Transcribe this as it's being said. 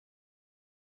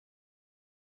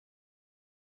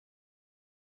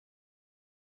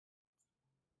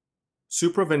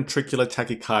Supraventricular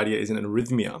tachycardia is an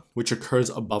arrhythmia which occurs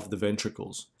above the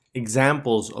ventricles.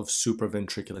 Examples of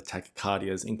supraventricular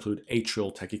tachycardias include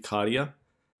atrial tachycardia,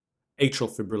 atrial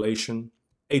fibrillation,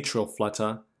 atrial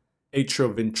flutter,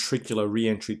 atrioventricular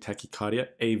reentry tachycardia,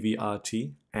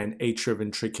 AVRT, and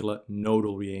atrioventricular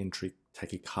nodal reentry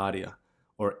tachycardia,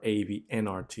 or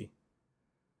AVNRT.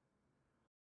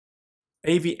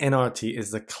 AVNRT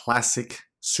is the classic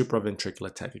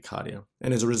supraventricular tachycardia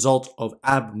and is a result of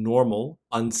abnormal,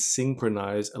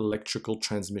 unsynchronized electrical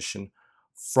transmission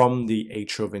from the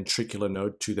atrioventricular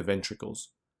node to the ventricles.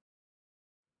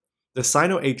 The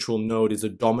sinoatrial node is a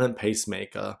dominant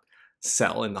pacemaker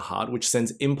cell in the heart which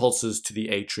sends impulses to the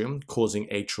atrium, causing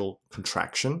atrial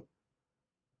contraction.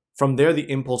 From there, the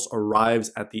impulse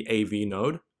arrives at the AV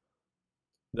node.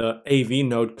 The AV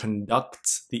node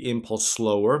conducts the impulse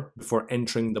slower before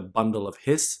entering the bundle of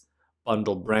His,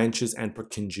 bundle branches, and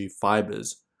Purkinje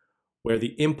fibers, where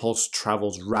the impulse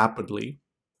travels rapidly,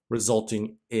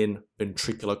 resulting in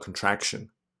ventricular contraction.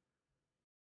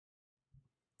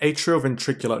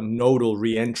 Atrioventricular nodal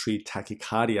reentry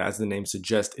tachycardia, as the name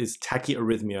suggests, is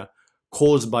tachyarrhythmia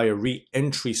caused by a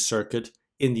reentry circuit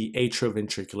in the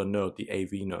atrioventricular node, the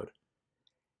AV node.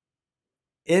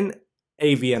 In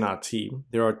AVNRT,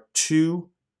 there are two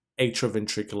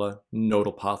atrioventricular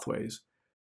nodal pathways.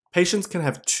 Patients can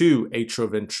have two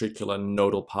atrioventricular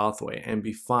nodal pathway and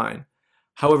be fine.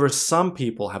 However, some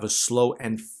people have a slow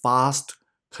and fast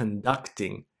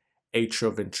conducting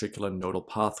atrioventricular nodal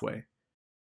pathway.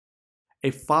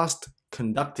 A fast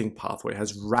conducting pathway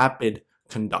has rapid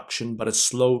conduction but a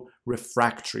slow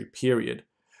refractory period,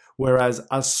 whereas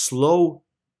a slow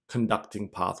conducting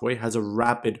pathway has a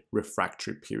rapid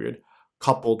refractory period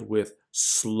coupled with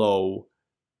slow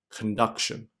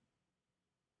conduction.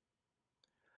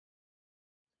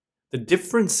 The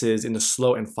differences in the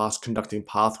slow and fast conducting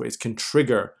pathways can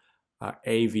trigger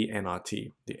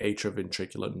AVNRT, the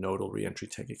atrioventricular nodal reentry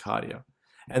tachycardia.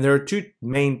 And there are two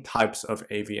main types of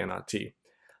AVNRT.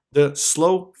 The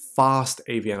slow fast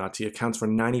AVNRT accounts for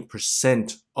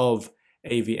 90% of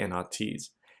AVNRTs.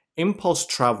 Impulse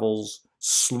travels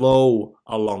slow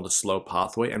along the slow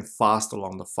pathway and fast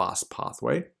along the fast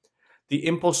pathway. The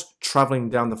impulse traveling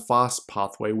down the fast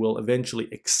pathway will eventually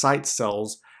excite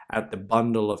cells at the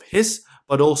bundle of His,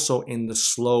 but also in the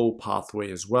slow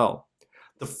pathway as well.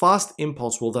 The fast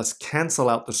impulse will thus cancel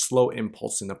out the slow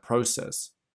impulse in the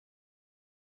process.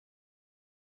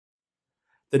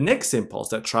 The next impulse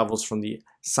that travels from the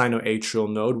sinoatrial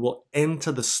node will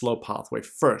enter the slow pathway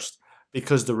first,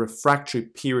 because the refractory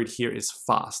period here is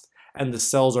fast, and the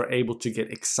cells are able to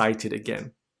get excited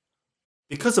again.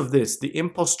 Because of this, the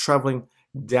impulse traveling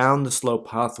down the slow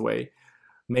pathway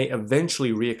may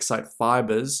eventually re-excite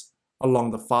fibers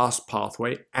along the fast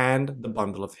pathway and the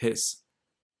bundle of His.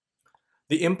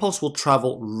 The impulse will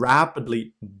travel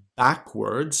rapidly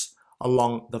backwards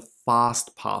along the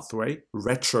fast pathway,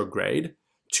 retrograde,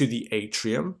 to the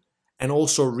atrium, and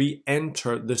also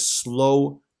re-enter the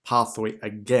slow pathway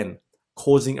again,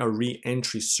 causing a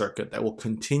re-entry circuit that will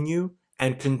continue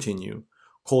and continue,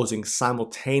 causing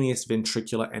simultaneous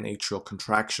ventricular and atrial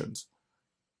contractions.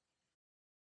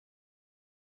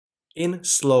 In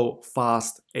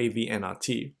slow-fast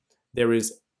AVNRT, there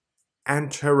is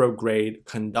anterograde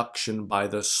conduction by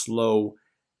the slow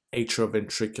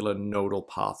atrioventricular nodal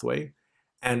pathway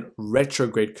and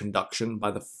retrograde conduction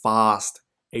by the fast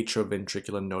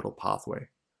atrioventricular nodal pathway.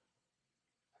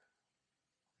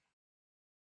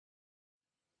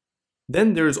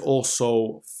 Then there is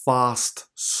also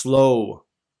fast-slow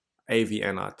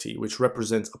AVNRT, which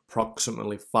represents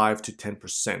approximately 5 to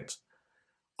 10%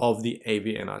 of the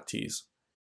AVNRTs.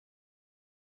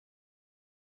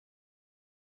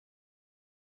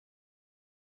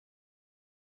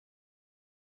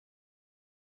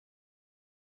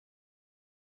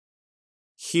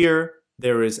 Here,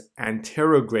 there is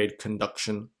anterograde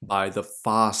conduction by the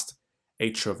fast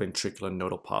atrioventricular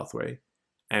nodal pathway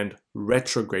and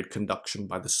retrograde conduction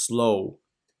by the slow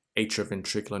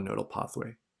atrioventricular nodal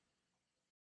pathway.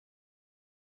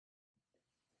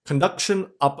 Conduction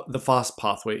up the fast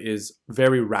pathway is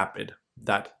very rapid.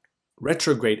 That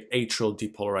retrograde atrial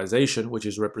depolarization, which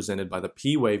is represented by the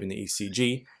P wave in the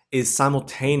ECG, is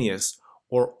simultaneous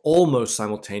or almost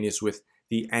simultaneous with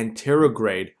the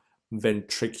anterograde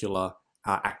ventricular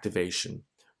activation,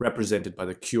 represented by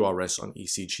the QRS on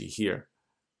ECG here.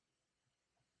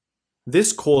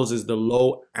 This causes the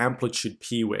low amplitude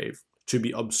P wave to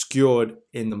be obscured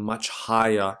in the much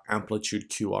higher amplitude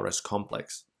QRS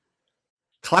complex.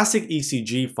 Classic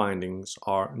ECG findings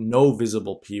are no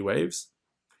visible P waves.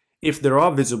 If there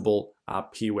are visible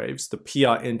P waves, the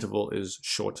PR interval is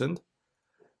shortened.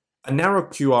 A narrow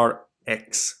QR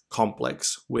X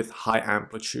complex with high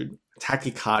amplitude.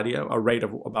 Tachycardia, a rate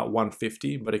of about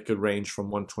 150, but it could range from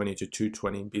 120 to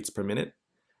 220 beats per minute.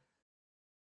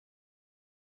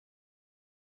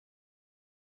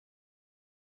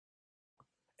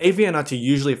 AVRNT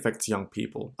usually affects young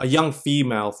people. A young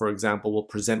female, for example, will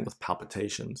present with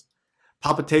palpitations.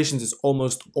 Palpitations is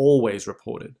almost always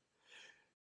reported.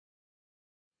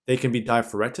 They can be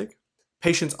diaphoretic.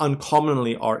 Patients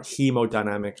uncommonly are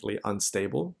hemodynamically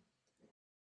unstable.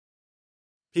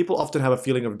 People often have a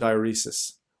feeling of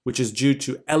diuresis, which is due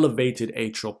to elevated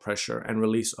atrial pressure and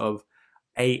release of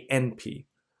ANP,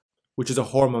 which is a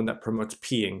hormone that promotes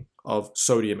peeing of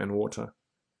sodium and water.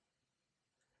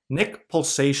 Neck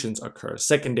pulsations occur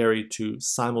secondary to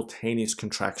simultaneous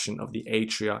contraction of the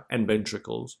atria and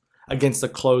ventricles against the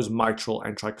closed mitral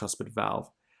and tricuspid valve,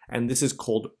 and this is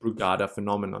called Brugada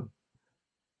phenomenon.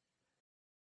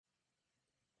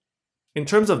 In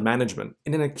terms of management,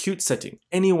 in an acute setting,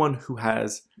 anyone who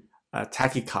has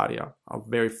tachycardia, a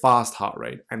very fast heart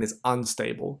rate, and is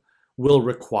unstable will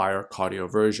require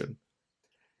cardioversion.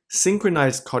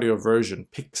 Synchronized cardioversion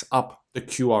picks up the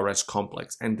QRS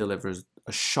complex and delivers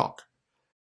a shock.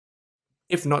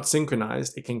 If not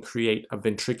synchronized, it can create a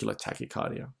ventricular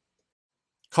tachycardia.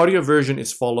 Cardioversion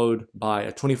is followed by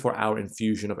a 24-hour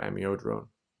infusion of amiodarone.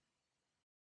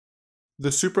 The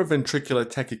supraventricular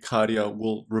tachycardia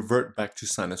will revert back to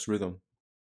sinus rhythm.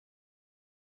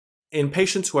 In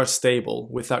patients who are stable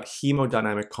without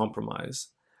hemodynamic compromise,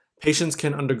 patients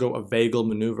can undergo a vagal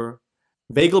maneuver.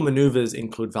 Vagal maneuvers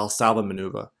include Valsalva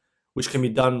maneuver, which can be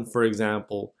done, for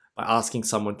example, by asking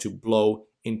someone to blow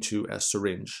into a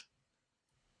syringe.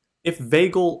 If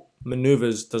vagal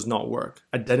maneuvers does not work,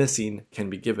 adenosine can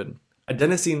be given.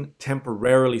 Adenosine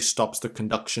temporarily stops the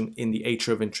conduction in the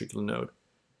atrioventricular node,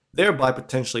 thereby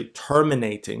potentially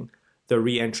terminating the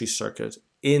reentry circuit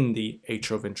in the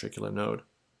atrioventricular node.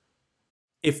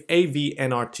 If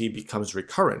AVRNT becomes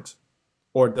recurrent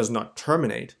or does not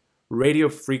terminate,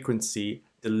 radiofrequency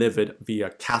delivered via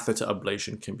catheter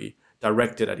ablation can be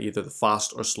directed at either the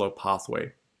fast or slow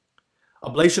pathway.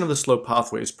 Ablation of the slow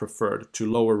pathway is preferred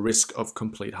to lower risk of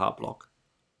complete heart block.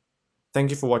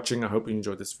 Thank you for watching. I hope you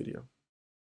enjoyed this video.